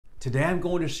Today I'm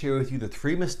going to share with you the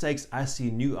 3 mistakes I see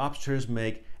new option traders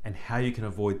make and how you can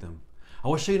avoid them. I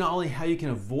will show you not only how you can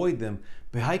avoid them,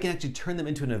 but how you can actually turn them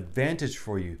into an advantage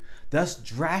for you, thus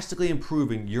drastically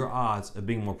improving your odds of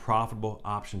being a more profitable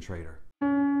option trader.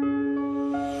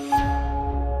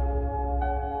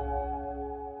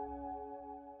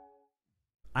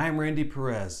 I am Randy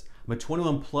Perez. I'm a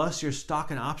 21 plus year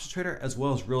stock and option trader as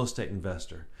well as real estate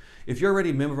investor. If you're already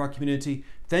a member of our community,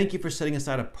 thank you for setting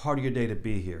aside a part of your day to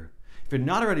be here. If you're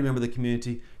not already a member of the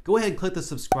community, go ahead and click the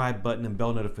subscribe button and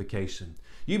bell notification.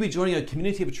 You'll be joining a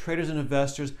community of traders and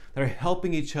investors that are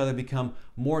helping each other become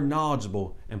more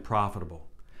knowledgeable and profitable.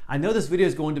 I know this video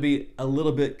is going to be a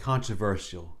little bit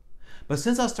controversial, but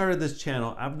since I started this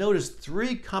channel, I've noticed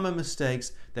 3 common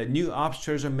mistakes that new option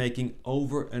traders are making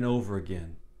over and over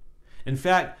again. In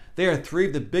fact, they are 3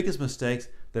 of the biggest mistakes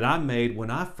that I made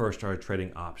when I first started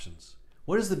trading options.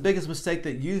 What is the biggest mistake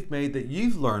that you've made that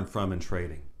you've learned from in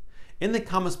trading? In the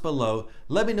comments below,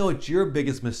 let me know what your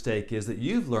biggest mistake is that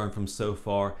you've learned from so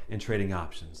far in trading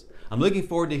options. I'm looking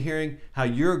forward to hearing how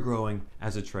you're growing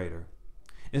as a trader.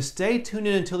 And stay tuned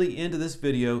in until the end of this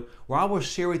video where I will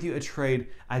share with you a trade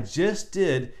I just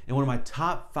did in one of my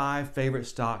top 5 favorite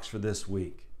stocks for this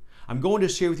week. I'm going to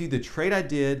share with you the trade I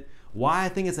did, why I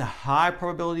think it's a high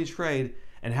probability trade,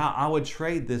 and how I would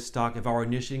trade this stock if I were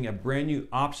initiating a brand new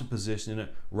option position in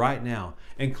it right now,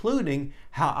 including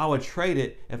how I would trade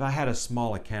it if I had a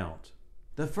small account.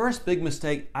 The first big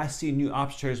mistake I see new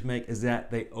option traders make is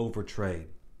that they overtrade.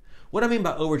 What I mean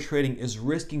by overtrading is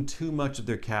risking too much of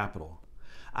their capital.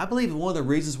 I believe one of the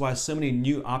reasons why so many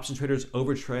new option traders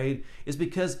overtrade is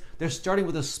because they're starting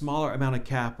with a smaller amount of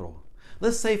capital.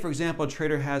 Let's say, for example, a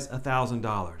trader has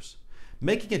 $1,000.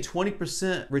 Making a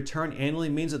 20% return annually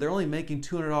means that they're only making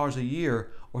 $200 a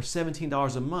year or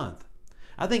 $17 a month.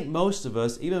 I think most of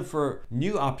us, even for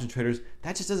new option traders,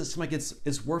 that just doesn't seem like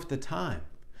it's worth the time.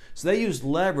 So they use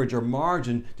leverage or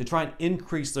margin to try and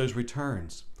increase those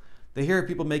returns. They hear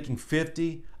people making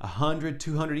 50, 100,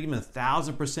 200, even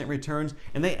 1,000% returns,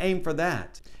 and they aim for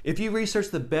that. If you research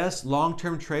the best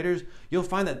long-term traders, you'll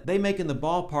find that they make in the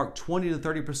ballpark 20 to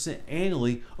 30%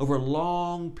 annually over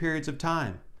long periods of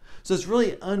time. So it's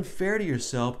really unfair to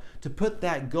yourself to put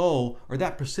that goal or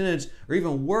that percentage, or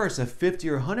even worse, a 50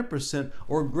 or 100%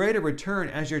 or greater return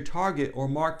as your target or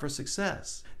mark for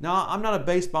success. Now, I'm not a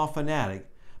baseball fanatic,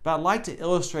 but I'd like to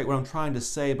illustrate what I'm trying to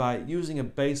say by using a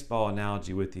baseball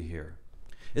analogy with you here.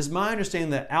 It's my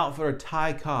understanding that outfielder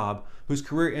Ty Cobb, whose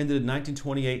career ended in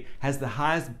 1928, has the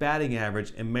highest batting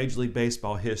average in Major League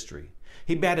Baseball history.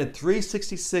 He batted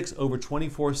 .366 over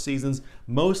 24 seasons,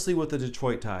 mostly with the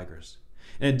Detroit Tigers.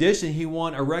 In addition, he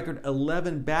won a record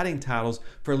 11 batting titles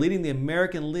for leading the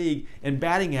American League in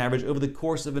batting average over the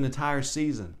course of an entire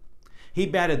season. He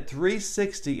batted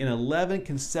 .360 in 11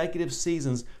 consecutive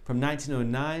seasons from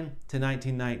 1909 to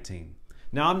 1919.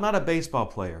 Now, I'm not a baseball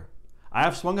player. I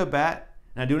have swung a bat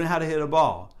and I do know how to hit a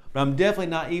ball, but I'm definitely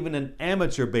not even an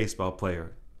amateur baseball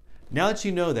player. Now that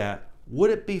you know that, would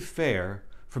it be fair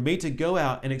for me to go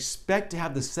out and expect to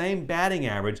have the same batting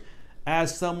average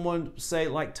as someone, say,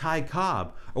 like Ty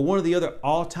Cobb or one of the other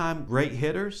all-time great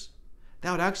hitters? That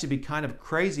would actually be kind of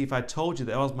crazy if I told you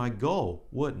that was my goal,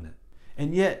 wouldn't it?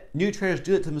 And yet, new traders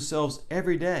do it to themselves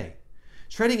every day.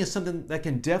 Trading is something that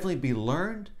can definitely be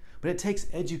learned, but it takes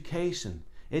education.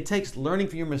 It takes learning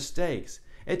from your mistakes.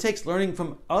 It takes learning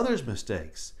from others'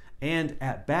 mistakes and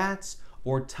at-bats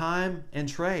or time and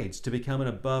trades to become an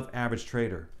above-average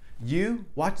trader. You,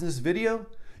 watching this video,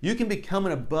 you can become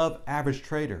an above-average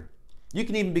trader. You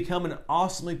can even become an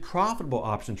awesomely profitable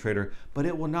option trader, but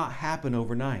it will not happen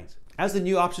overnight. As a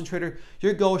new option trader,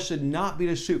 your goal should not be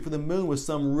to shoot for the moon with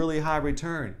some really high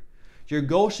return. Your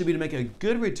goal should be to make a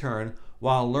good return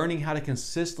while learning how to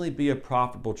consistently be a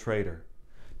profitable trader.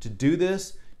 To do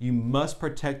this, you must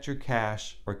protect your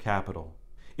cash or capital.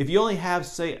 If you only have,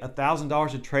 say,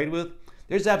 $1,000 to trade with,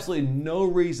 there's absolutely no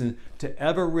reason to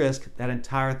ever risk that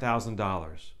entire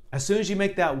 $1,000. As soon as you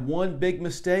make that one big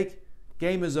mistake,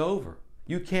 game is over.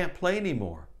 You can't play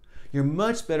anymore. You're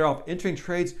much better off entering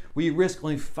trades where you risk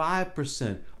only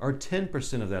 5% or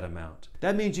 10% of that amount.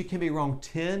 That means you can be wrong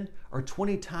 10 or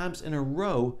 20 times in a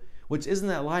row, which isn't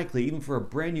that likely even for a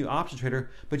brand new option trader,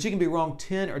 but you can be wrong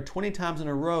 10 or 20 times in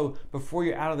a row before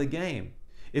you're out of the game.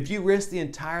 If you risk the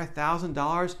entire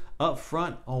 $1,000 up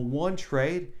front on one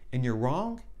trade and you're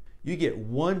wrong, you get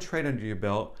one trade under your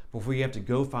belt before you have to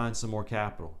go find some more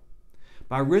capital.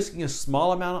 By risking a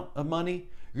small amount of money,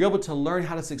 you're able to learn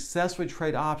how to successfully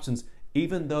trade options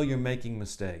even though you're making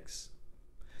mistakes.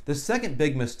 The second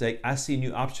big mistake I see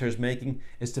new option traders making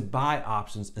is to buy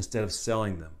options instead of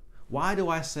selling them. Why do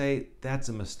I say that's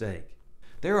a mistake?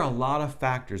 There are a lot of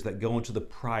factors that go into the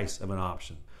price of an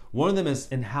option. One of them is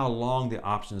in how long the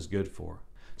option is good for.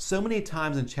 So many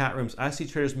times in chat rooms, I see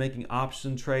traders making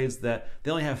option trades that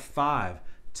they only have 5,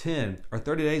 10, or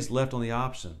 30 days left on the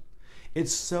option.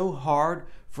 It's so hard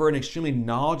for an extremely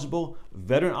knowledgeable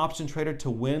veteran option trader to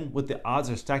win with the odds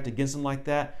are stacked against them like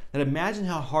that imagine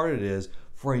how hard it is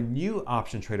for a new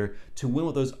option trader to win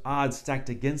with those odds stacked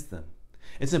against them.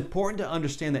 It's important to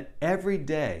understand that every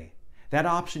day that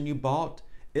option you bought,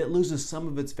 it loses some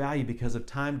of its value because of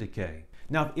time decay.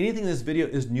 Now, if anything in this video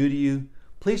is new to you,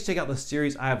 please check out the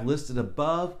series I have listed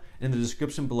above and in the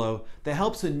description below that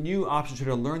helps a new option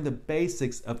trader learn the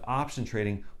basics of option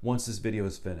trading once this video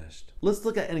is finished. Let's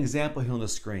look at an example here on the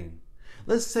screen.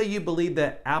 Let's say you believe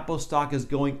that Apple stock is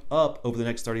going up over the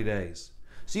next 30 days.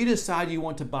 So you decide you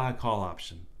want to buy a call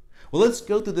option. Well, let's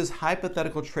go through this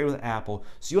hypothetical trade with Apple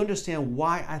so you understand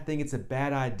why I think it's a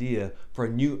bad idea for a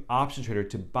new option trader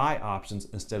to buy options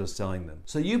instead of selling them.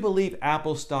 So you believe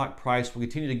Apple's stock price will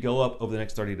continue to go up over the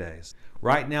next 30 days.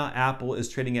 Right now, Apple is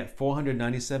trading at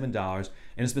 $497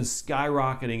 and it's been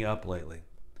skyrocketing up lately.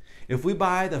 If we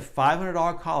buy the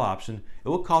 $500 call option, it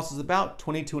will cost us about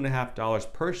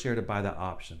 $22.50 per share to buy that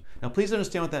option. Now, please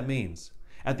understand what that means.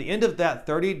 At the end of that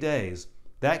 30 days,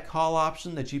 that call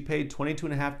option that you paid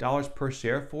 $22.50 per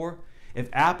share for, if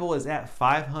Apple is at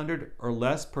 $500 or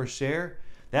less per share,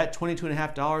 that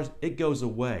 $22.50, it goes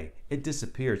away. It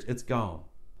disappears. It's gone.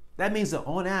 That means that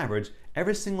on average,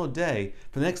 every single day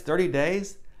for the next 30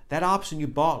 days, that option you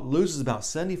bought loses about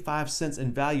 75 cents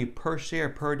in value per share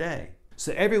per day.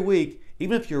 So every week,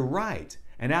 even if you're right,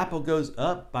 and Apple goes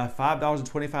up by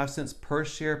 $5.25 per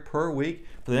share per week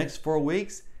for the next 4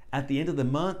 weeks, at the end of the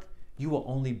month, you will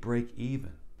only break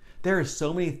even. There are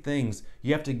so many things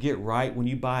you have to get right when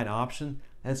you buy an option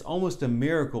that it's almost a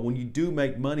miracle when you do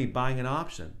make money buying an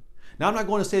option. Now, I'm not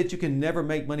going to say that you can never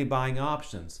make money buying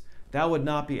options. That would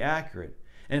not be accurate.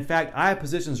 In fact, I have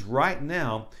positions right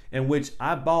now in which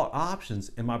I bought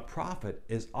options and my profit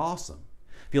is awesome.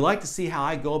 If you'd like to see how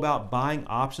I go about buying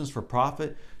options for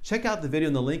profit, check out the video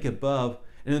in the link above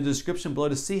and in the description below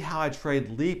to see how I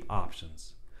trade Leap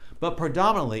options. But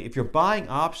predominantly, if you're buying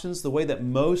options the way that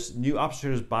most new option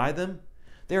traders buy them,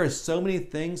 there are so many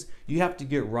things you have to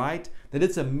get right that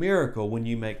it's a miracle when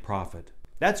you make profit.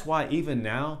 That's why even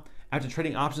now, after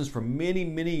trading options for many,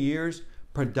 many years,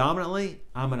 predominantly,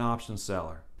 I'm an option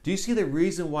seller. Do you see the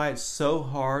reason why it's so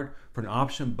hard for an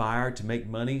option buyer to make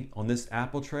money on this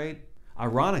Apple trade?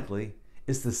 Ironically,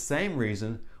 it's the same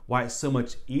reason why it's so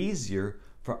much easier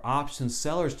for option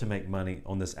sellers to make money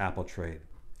on this Apple trade.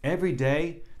 Every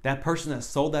day, that person that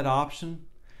sold that option,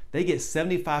 they get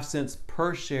 75 cents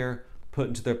per share put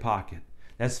into their pocket.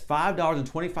 That's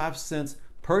 $5.25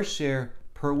 per share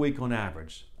per week on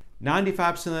average.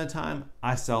 95% of the time,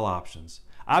 I sell options.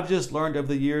 I've just learned over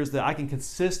the years that I can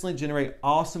consistently generate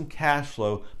awesome cash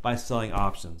flow by selling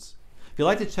options. If you'd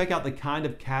like to check out the kind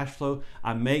of cash flow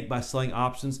I make by selling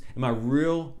options in my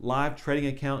real live trading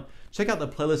account, check out the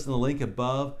playlist in the link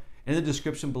above and in the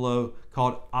description below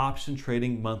called Option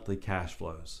Trading Monthly Cash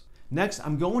Flows. Next,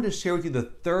 I'm going to share with you the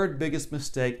third biggest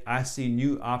mistake I see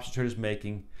new option traders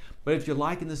making. But if you're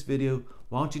liking this video,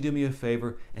 why don't you do me a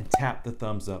favor and tap the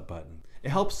thumbs up button. It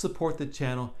helps support the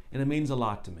channel and it means a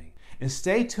lot to me. And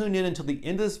stay tuned in until the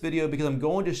end of this video because I'm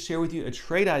going to share with you a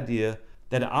trade idea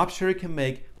that an option trader can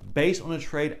make based on a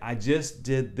trade I just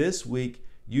did this week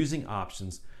using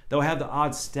options that will have the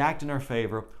odds stacked in our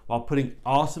favor while putting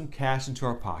awesome cash into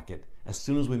our pocket as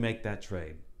soon as we make that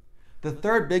trade. The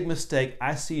third big mistake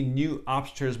I see new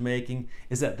option traders making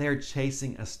is that they're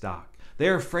chasing a stock.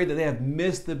 They're afraid that they have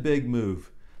missed the big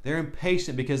move. They're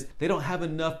impatient because they don't have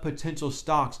enough potential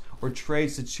stocks or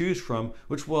trades to choose from,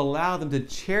 which will allow them to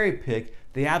cherry pick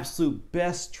the absolute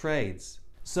best trades.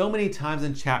 So many times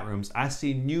in chat rooms, I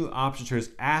see new option traders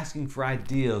asking for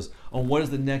ideas on what is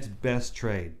the next best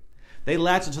trade. They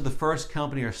latch into the first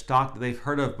company or stock that they've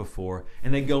heard of before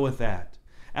and they go with that.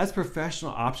 As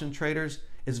professional option traders,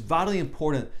 it's vitally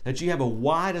important that you have a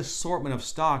wide assortment of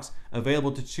stocks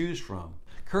available to choose from.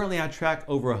 Currently, I track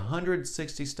over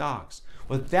 160 stocks.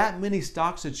 With that many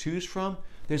stocks to choose from,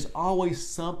 there's always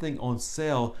something on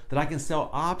sale that I can sell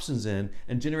options in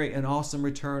and generate an awesome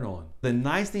return on. The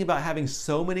nice thing about having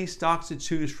so many stocks to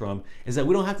choose from is that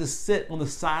we don't have to sit on the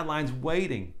sidelines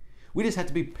waiting. We just have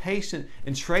to be patient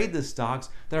and trade the stocks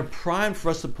that are primed for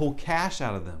us to pull cash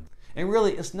out of them. And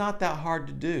really, it's not that hard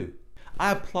to do.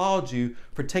 I applaud you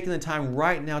for taking the time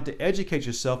right now to educate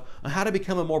yourself on how to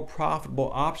become a more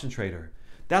profitable option trader.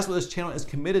 That's what this channel is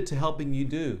committed to helping you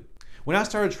do. When I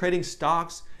started trading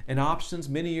stocks and options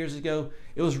many years ago,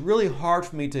 it was really hard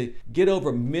for me to get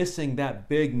over missing that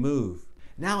big move.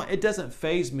 Now it doesn't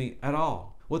faze me at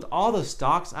all. With all the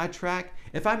stocks I track,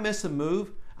 if I miss a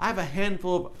move, I have a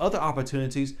handful of other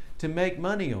opportunities to make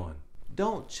money on.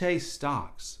 Don't chase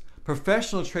stocks.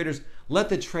 Professional traders let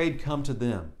the trade come to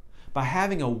them. By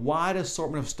having a wide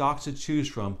assortment of stocks to choose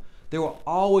from, there will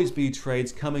always be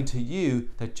trades coming to you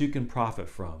that you can profit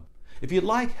from. If you'd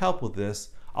like help with this,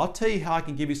 I'll tell you how I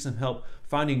can give you some help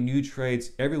finding new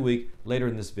trades every week later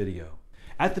in this video.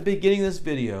 At the beginning of this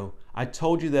video, I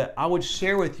told you that I would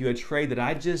share with you a trade that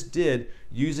I just did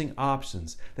using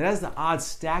options that has the odds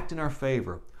stacked in our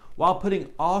favor while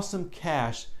putting awesome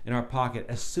cash in our pocket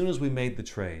as soon as we made the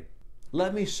trade.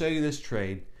 Let me show you this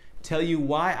trade, tell you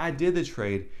why I did the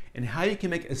trade, and how you can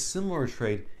make a similar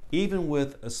trade even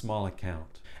with a small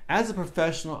account. As a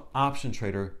professional option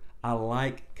trader, I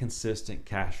like consistent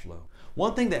cash flow.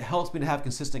 One thing that helps me to have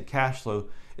consistent cash flow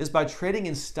is by trading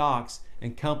in stocks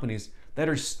and companies that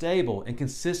are stable and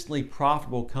consistently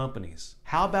profitable companies.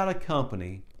 How about a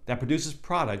company that produces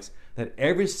products that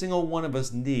every single one of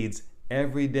us needs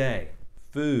every day?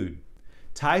 Food.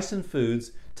 Tyson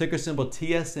Foods, ticker symbol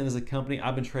TSN, is a company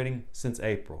I've been trading since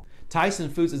April. Tyson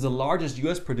Foods is the largest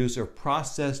U.S. producer of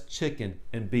processed chicken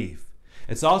and beef.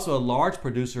 It's also a large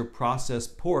producer of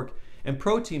processed pork and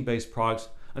protein-based products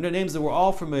under names that we're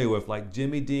all familiar with, like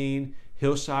Jimmy Dean,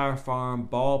 Hillshire Farm,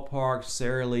 Ballpark,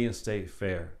 Sara Lee, and State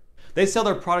Fair. They sell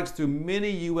their products through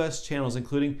many U.S. channels,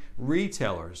 including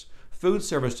retailers, food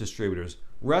service distributors,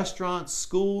 restaurants,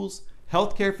 schools,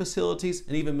 healthcare facilities,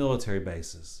 and even military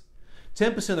bases.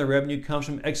 10% of their revenue comes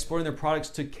from exporting their products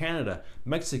to Canada,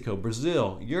 Mexico,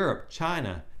 Brazil, Europe,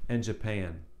 China, and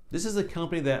Japan. This is a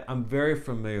company that I'm very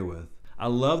familiar with. I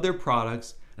love their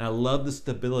products, and I love the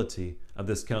stability of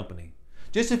this company.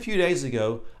 Just a few days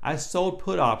ago, I sold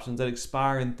put options that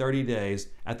expire in 30 days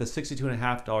at the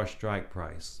 $62.50 strike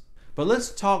price. But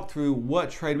let's talk through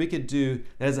what trade we could do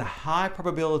that has a high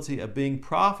probability of being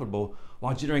profitable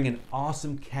while generating an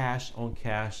awesome cash on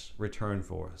cash return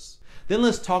for us. Then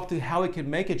let's talk through how we could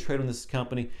make a trade on this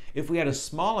company if we had a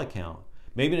small account,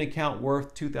 maybe an account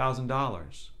worth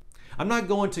 $2,000. I'm not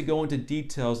going to go into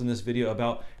details in this video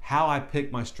about how I pick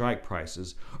my strike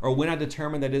prices or when I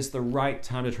determine that it's the right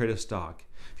time to trade a stock.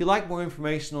 If you'd like more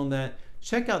information on that,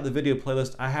 check out the video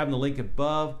playlist I have in the link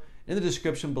above in the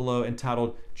description below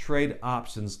entitled Trade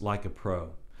Options Like a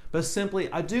Pro. But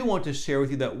simply, I do want to share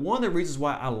with you that one of the reasons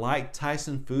why I like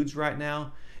Tyson Foods right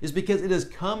now is because it has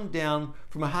come down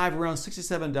from a high of around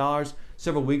 $67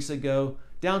 several weeks ago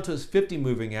down to its 50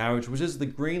 moving average, which is the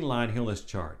green line here on this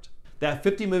chart. That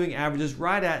 50 moving average is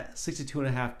right at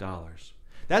 $62.50.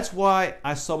 That's why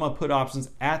I sold my put options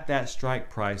at that strike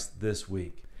price this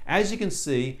week. As you can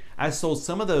see, I sold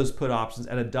some of those put options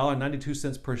at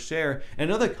 $1.92 per share and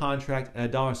another contract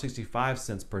at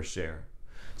 $1.65 per share.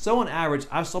 So on average,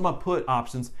 I've sold my put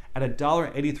options at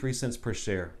 $1.83 per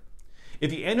share.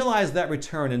 If you annualize that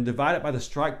return and divide it by the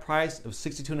strike price of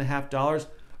 $62.50,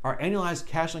 our annualized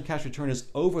cash on cash return is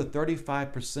over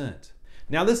 35%.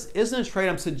 Now, this isn't a trade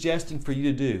I'm suggesting for you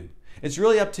to do. It's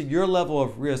really up to your level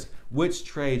of risk which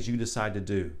trades you decide to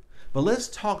do. But let's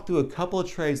talk through a couple of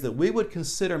trades that we would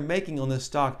consider making on this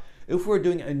stock if we're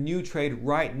doing a new trade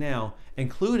right now,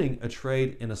 including a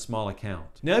trade in a small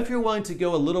account. Now, if you're willing to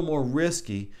go a little more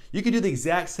risky, you could do the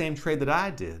exact same trade that I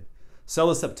did. Sell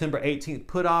the September 18th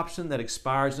put option that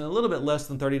expires in a little bit less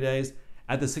than 30 days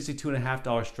at the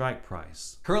 $62.50 strike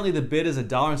price. Currently, the bid is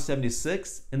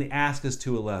 $1.76 and the ask is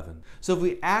 $2.11. So if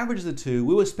we average the two,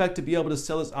 we would expect to be able to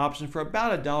sell this option for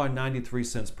about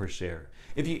 $1.93 per share.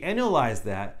 If you annualize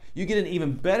that, you get an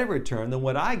even better return than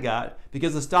what I got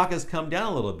because the stock has come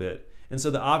down a little bit, and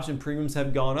so the option premiums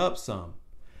have gone up some.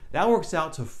 That works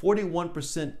out to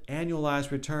 41%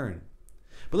 annualized return.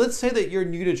 But let's say that you're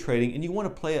new to trading and you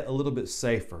want to play it a little bit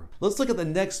safer. Let's look at the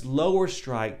next lower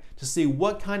strike to see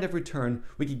what kind of return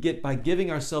we could get by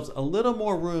giving ourselves a little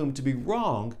more room to be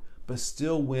wrong but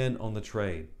still win on the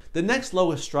trade. The next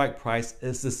lowest strike price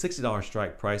is the $60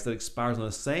 strike price that expires on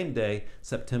the same day,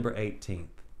 September 18th.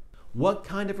 What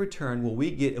kind of return will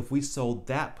we get if we sold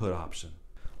that put option?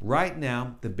 Right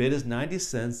now, the bid is 90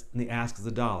 cents and the ask is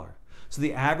 $1. So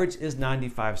the average is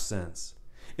 95 cents.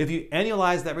 If you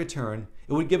annualize that return,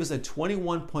 it would give us a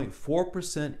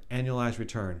 21.4% annualized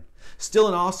return. Still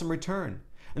an awesome return.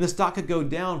 And the stock could go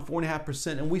down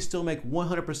 4.5% and we still make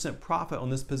 100% profit on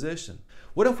this position.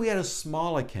 What if we had a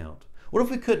small account? What if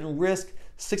we couldn't risk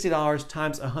 $60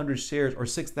 times 100 shares or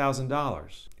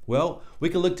 $6,000? Well, we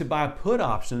could look to buy a put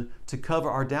option to cover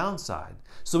our downside.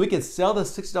 So we could sell the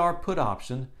 $60 put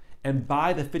option and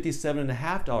buy the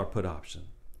 $57.50 put option.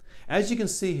 As you can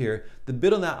see here, the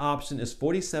bid on that option is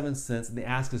 47 cents and the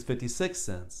ask is 56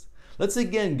 cents. Let's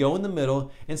again go in the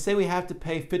middle and say we have to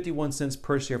pay 51 cents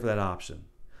per share for that option.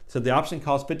 So the option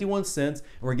costs 51 cents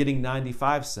and we're getting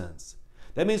 95 cents.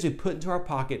 That means we put into our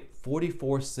pocket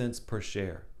 44 cents per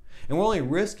share. And we're only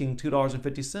risking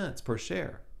 $2.50 per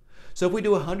share. So if we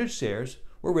do 100 shares,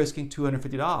 we're risking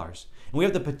 $250. And we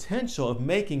have the potential of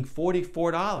making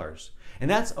 $44. And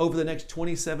that's over the next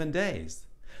 27 days.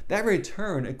 That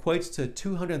return equates to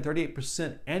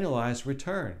 238% annualized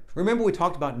return. Remember we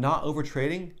talked about not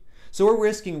overtrading? So we're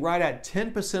risking right at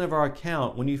 10% of our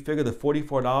account when you figure the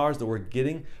 $44 that we're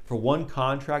getting for one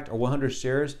contract or 100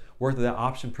 shares worth of that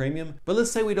option premium. But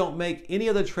let's say we don't make any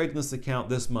other trade in this account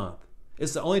this month.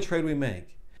 It's the only trade we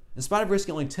make. In spite of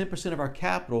risking only 10% of our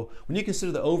capital, when you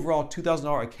consider the overall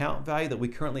 $2,000 account value that we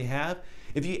currently have,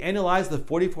 if you analyze the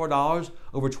 $44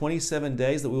 over 27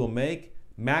 days that we will make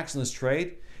max in this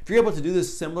trade, if you're able to do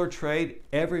this similar trade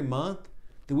every month,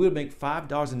 then we would make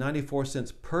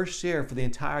 $5.94 per share for the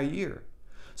entire year.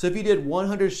 So if you did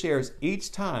 100 shares each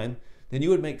time, then you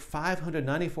would make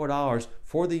 $594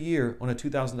 for the year on a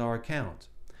 $2,000 account.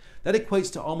 That equates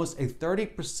to almost a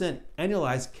 30%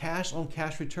 annualized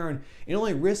cash-on-cash return and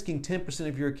only risking 10%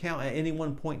 of your account at any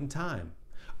one point in time.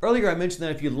 Earlier I mentioned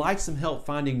that if you'd like some help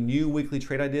finding new weekly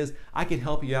trade ideas, I can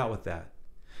help you out with that.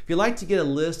 If you'd like to get a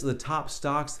list of the top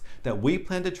stocks that we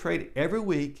plan to trade every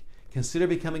week, consider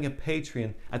becoming a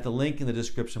Patreon at the link in the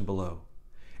description below.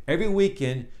 Every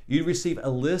weekend, you'd receive a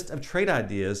list of trade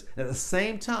ideas, and at the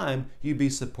same time, you'd be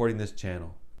supporting this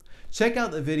channel. Check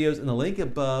out the videos in the link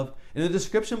above and in the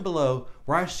description below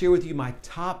where I share with you my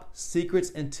top secrets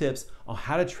and tips on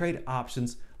how to trade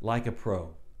options like a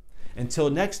pro. Until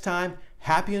next time,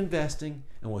 happy investing,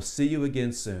 and we'll see you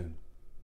again soon.